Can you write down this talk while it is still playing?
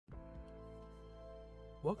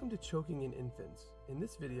Welcome to Choking in Infants. In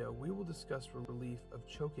this video, we will discuss relief of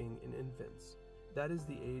choking in infants. That is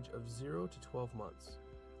the age of 0 to 12 months.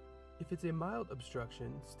 If it's a mild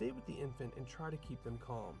obstruction, stay with the infant and try to keep them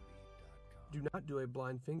calm. Do not do a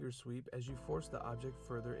blind finger sweep as you force the object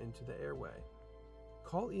further into the airway.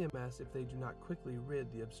 Call EMS if they do not quickly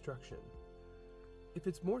rid the obstruction. If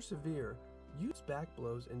it's more severe, use back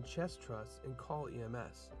blows and chest thrusts and call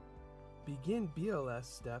EMS. Begin BLS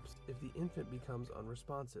steps if the infant becomes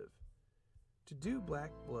unresponsive. To do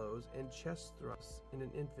back blows and chest thrusts in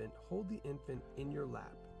an infant, hold the infant in your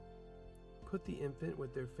lap. Put the infant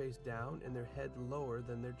with their face down and their head lower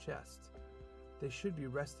than their chest. They should be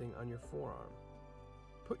resting on your forearm.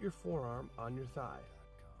 Put your forearm on your thigh.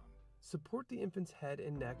 Support the infant's head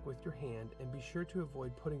and neck with your hand and be sure to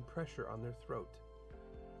avoid putting pressure on their throat.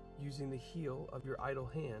 Using the heel of your idle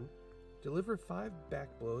hand, deliver 5 back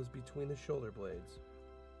blows between the shoulder blades.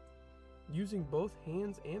 Using both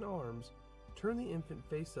hands and arms, turn the infant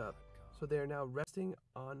face up so they are now resting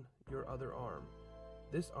on your other arm.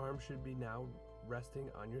 This arm should be now resting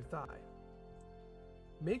on your thigh.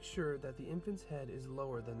 Make sure that the infant's head is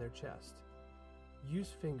lower than their chest.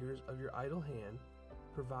 Use fingers of your idle hand.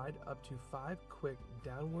 Provide up to 5 quick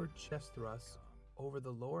downward chest thrusts over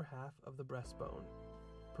the lower half of the breastbone.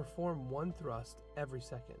 Perform 1 thrust every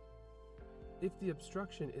second. If the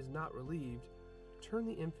obstruction is not relieved, turn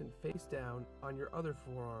the infant face down on your other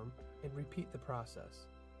forearm and repeat the process.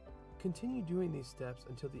 Continue doing these steps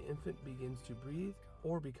until the infant begins to breathe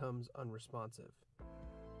or becomes unresponsive.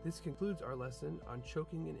 This concludes our lesson on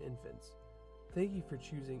choking in infants. Thank you for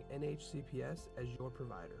choosing NHCPS as your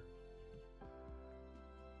provider.